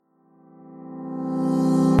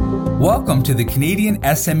Welcome to the Canadian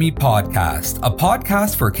SME Podcast, a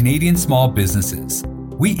podcast for Canadian small businesses.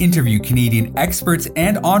 We interview Canadian experts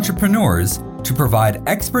and entrepreneurs to provide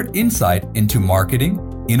expert insight into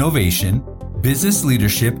marketing, innovation, business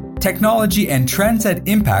leadership, technology, and trends that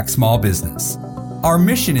impact small business. Our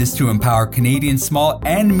mission is to empower Canadian small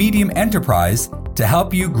and medium enterprise to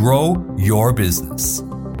help you grow your business.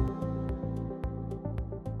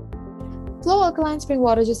 Flow Alkaline Spring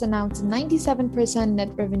Water just announced 97% net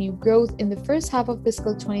revenue growth in the first half of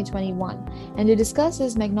fiscal 2021. And to discuss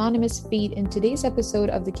this magnanimous feat in today's episode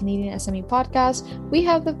of the Canadian SME Podcast, we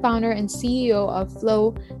have the founder and CEO of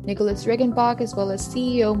Flow, Nicholas Regenbach, as well as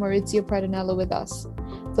CEO Maurizio Pardonello with us.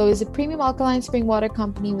 Flow is a premium alkaline spring water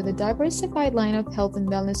company with a diversified line of health and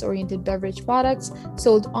wellness-oriented beverage products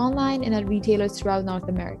sold online and at retailers throughout North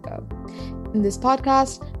America. In this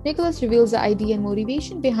podcast, Nicholas reveals the idea and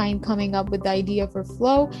motivation behind coming up with the idea for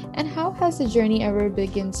Flow and how has the journey ever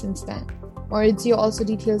begun since then. Maurizio also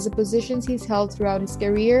details the positions he's held throughout his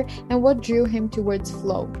career and what drew him towards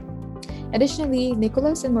Flow. Additionally,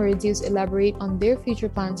 Nicholas and Maurizio elaborate on their future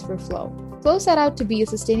plans for Flow. Flow set out to be a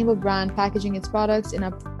sustainable brand packaging its products in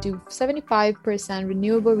up to 75%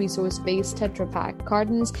 renewable resource-based Tetra Pak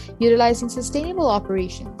cartons utilizing sustainable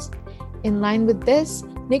operations. In line with this,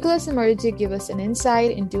 Nicholas and Maurizio give us an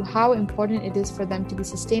insight into how important it is for them to be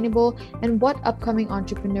sustainable and what upcoming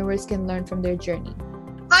entrepreneurs can learn from their journey.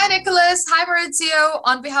 Hi, Nicholas. Hi, Maurizio.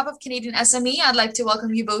 On behalf of Canadian SME, I'd like to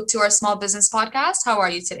welcome you both to our Small Business Podcast. How are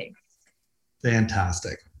you today?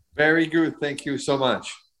 Fantastic. Very good. Thank you so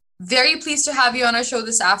much. Very pleased to have you on our show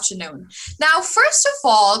this afternoon. Now, first of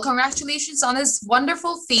all, congratulations on this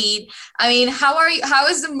wonderful feat. I mean, how are you? How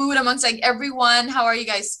is the mood amongst everyone? How are you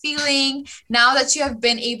guys feeling now that you have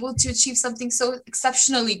been able to achieve something so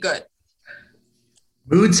exceptionally good?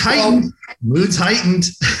 Mood's heightened.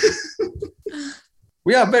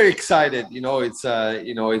 We are very excited.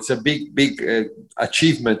 It's a big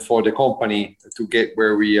achievement for the company to get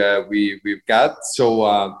where we've got.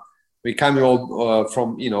 So. We coming all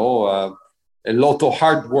from, a lot of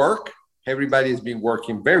hard work. Everybody has been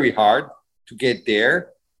working very hard to get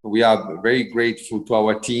there. We are very grateful to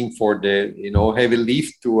our team for the, heavy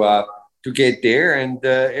lift to get there. And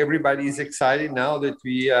everybody is excited now that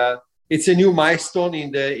it's a new milestone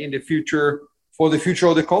in the future, for the future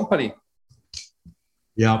of the company.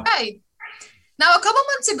 Yeah. Right. Now, a couple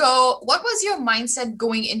months ago, what was your mindset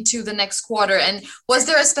going into the next quarter? And was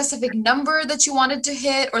there a specific number that you wanted to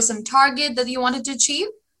hit or some target that you wanted to achieve?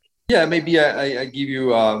 Yeah, maybe I give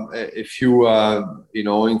you a few,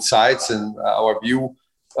 insights and our view.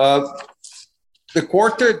 The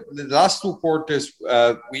last two quarters,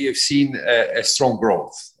 we have seen a strong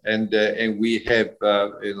growth, and we have,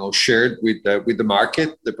 shared with the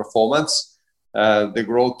market the performance. The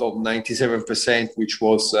growth of 97%, which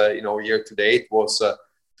was, year to date, was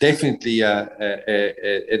definitely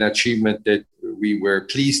an achievement that we were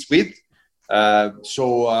pleased with. In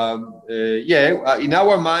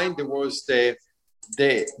our mind, there was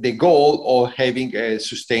the goal of having a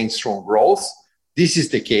sustained strong growth. This is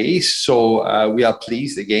the case. So we are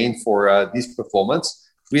pleased again for this performance.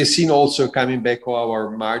 We have seen also coming back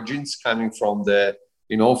our margins coming from the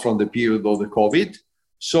period of the COVID.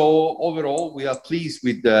 So overall, we are pleased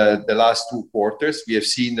with the last two quarters. We have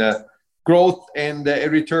seen growth and a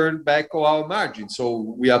return back of our margin.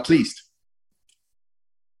 So we are pleased.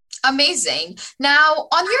 Amazing. Now,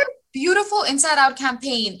 on your beautiful Inside Out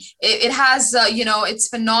campaign, it has, it's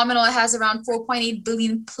phenomenal. It has around 4.8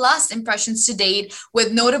 billion plus impressions to date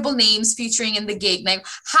with notable names featuring in the gig. Like,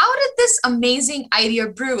 how did this amazing idea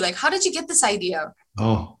brew? Like, how did you get this idea?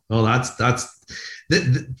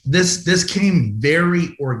 This came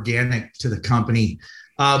very organic to the company.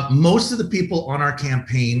 Most of the people on our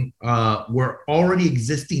campaign were already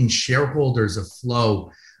existing shareholders of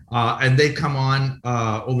Flow, and they come on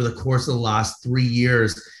over the course of the last 3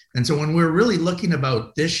 years. And so when we're really looking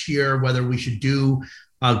about this year, whether we should do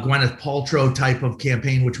a Gwyneth Paltrow type of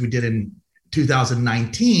campaign, which we did in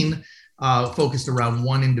 2019, focused around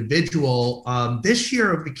one individual, this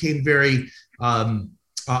year it became very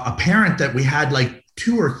apparent that we had like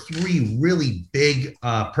 2 or 3 really big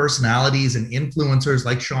personalities and influencers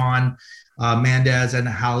like Shawn Mendes and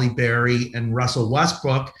Halle Berry and Russell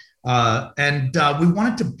Westbrook. And we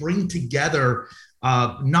wanted to bring together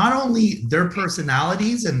not only their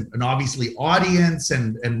personalities and obviously audience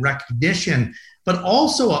and recognition, but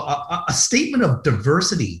also a statement of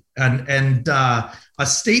diversity and a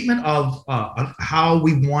statement of how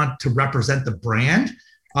we want to represent the brand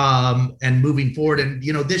and moving forward. And,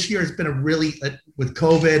 this year has been with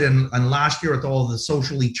COVID and last year with all the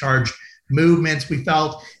socially charged movements. We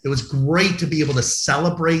felt it was great to be able to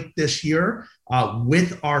celebrate this year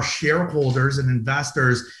with our shareholders and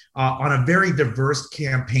investors on a very diverse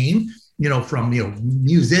campaign, from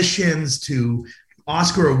musicians to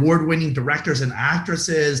Oscar award-winning directors and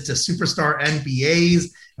actresses to superstar NBAs.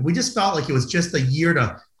 And we just felt like it was just a year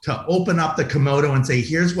to open up the Komodo and say,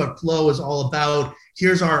 here's what Flow is all about.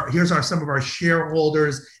 Here's some of our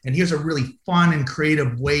shareholders, and here's a really fun and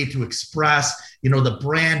creative way to express, the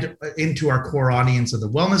brand into our core audience of the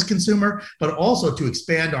wellness consumer, but also to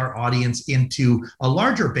expand our audience into a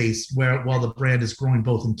larger base while the brand is growing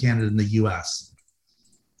both in Canada and the US.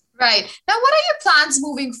 Right. Now, what are your plans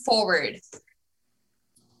moving forward?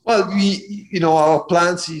 Well, our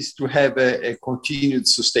plans is to have a continued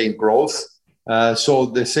sustained growth. So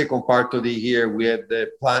the second part of the year, we have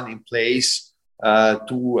the plan in place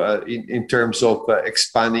in terms of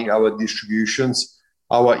expanding our distributions,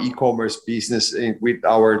 our e-commerce business with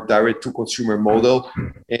our direct-to-consumer model.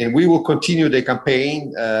 And we will continue the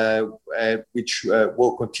campaign, which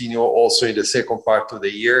will continue also in the second part of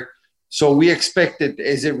the year. So we expect that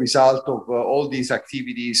as a result of all these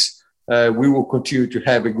activities, we will continue to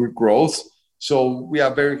have a good growth. So we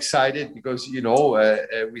are very excited because,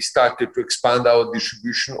 we started to expand our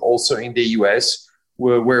distribution also in the US,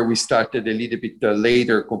 where we started a little bit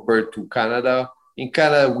later compared to Canada. In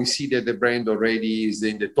Canada, we see that the brand already is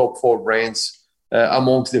in the top 4 brands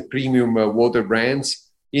amongst the premium water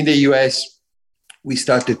brands. In the US, we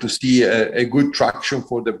started to see a good traction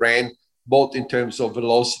for the brand, both in terms of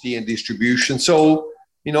velocity and distribution. So,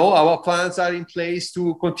 our plans are in place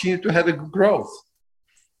to continue to have a good growth.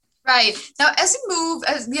 Right. Now, as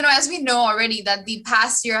we know already that the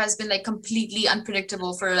past year has been completely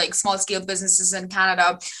unpredictable for small scale businesses in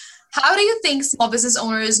Canada. How do you think small business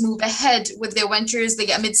owners move ahead with their ventures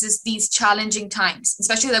amidst these challenging times,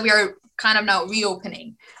 especially that we are kind of now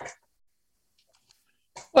reopening?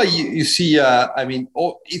 Well, you see,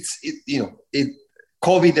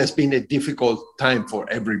 COVID has been a difficult time for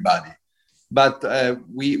everybody, but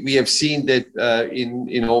we have seen that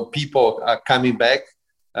people are coming back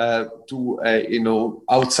to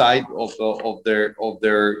outside of their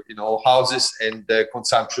houses, and the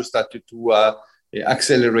consumption started to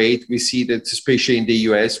accelerate. We see that especially in the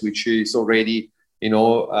US, which is already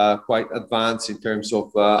quite advanced in terms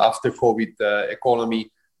of after COVID economy.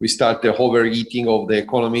 We start the overeating of the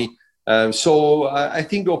economy. So I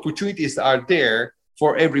think the opportunities are there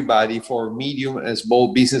for everybody, for medium and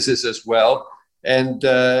small businesses as well. And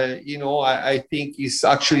I think it's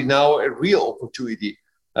actually now a real opportunity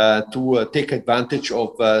to take advantage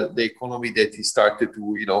of the economy that is started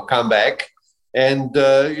to come back, and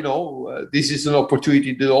this is an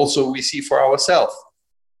opportunity that also we see for ourselves.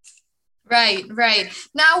 Right.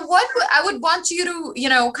 Now, I would want you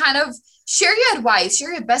to kind of share your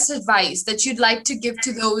best advice that you'd like to give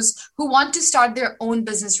to those who want to start their own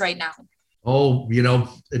business right now. Oh,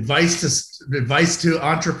 advice to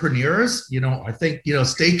entrepreneurs. I think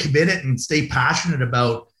stay committed and stay passionate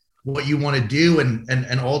about what you want to do,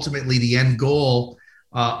 and ultimately the end goal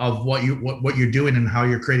of what you're doing and how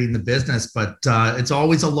you're creating the business. But it's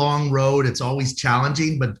always a long road. It's always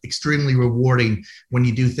challenging, but extremely rewarding when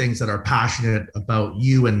you do things that are passionate about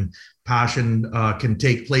you. And passion can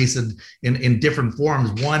take place in different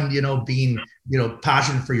forms. One, being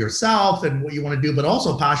passionate for yourself and what you want to do, but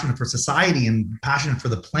also passionate for society and passionate for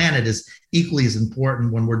the planet is equally as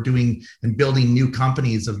important when we're doing and building new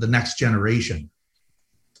companies of the next generation.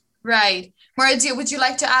 Right. Maurizio, would you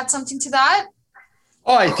like to add something to that?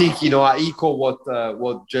 Oh, I think, I echo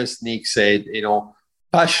what just Nick said.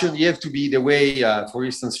 Passion, you have to be the way, for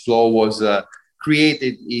instance, Flow was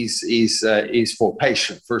created is for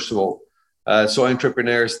passion, first of all. So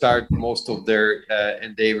entrepreneurs start most of their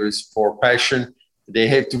endeavors for passion. They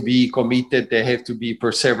have to be committed. They have to be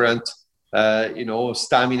perseverant.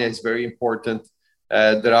 Stamina is very important.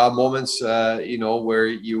 There are moments, where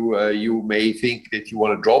you may think that you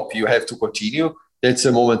want to drop. You have to continue. That's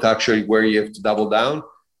a moment actually where you have to double down.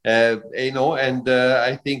 I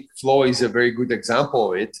think Flow is a very good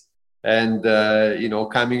example of it. And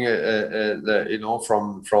coming,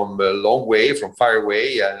 from a long way, from far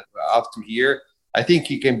away up to here, I think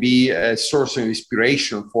it can be a source of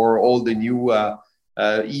inspiration for all the new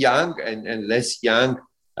young and less young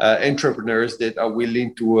entrepreneurs that are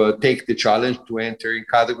willing to take the challenge to enter in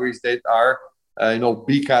categories that are,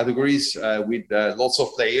 big categories with lots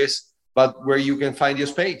of players, but where you can find your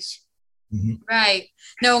space. Mm-hmm. Right.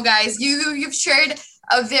 No, guys, you've shared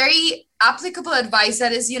a very applicable advice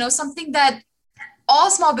that is, something that all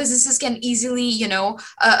small businesses can easily,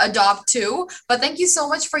 adopt too. But thank you so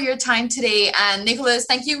much for your time today. And Nicholas,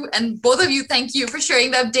 thank you. And both of you, thank you for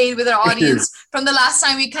sharing the update with our audience from the last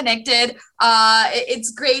time we connected.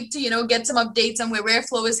 It's great to, get some updates on where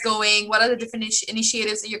Flow is going, what are the different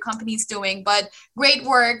initiatives that your company is doing. But great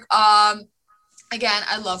work. Again,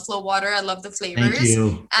 I love Flow Water. I love the flavors. Thank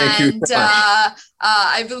you. And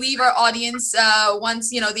I believe our audience, once,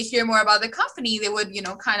 they hear more about the company, they would,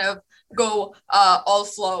 kind of go all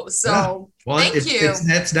Flow. So thank you.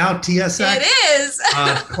 It's now TSX. It is.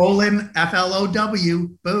 FLOW.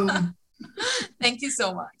 Boom. Thank you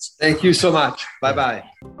so much. Thank you so much. Bye-bye.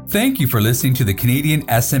 Thank you for listening to the Canadian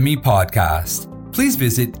SME Podcast. Please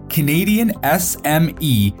visit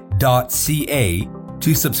CanadianSME.ca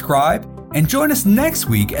to subscribe and join us next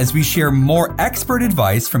week as we share more expert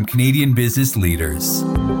advice from Canadian business leaders.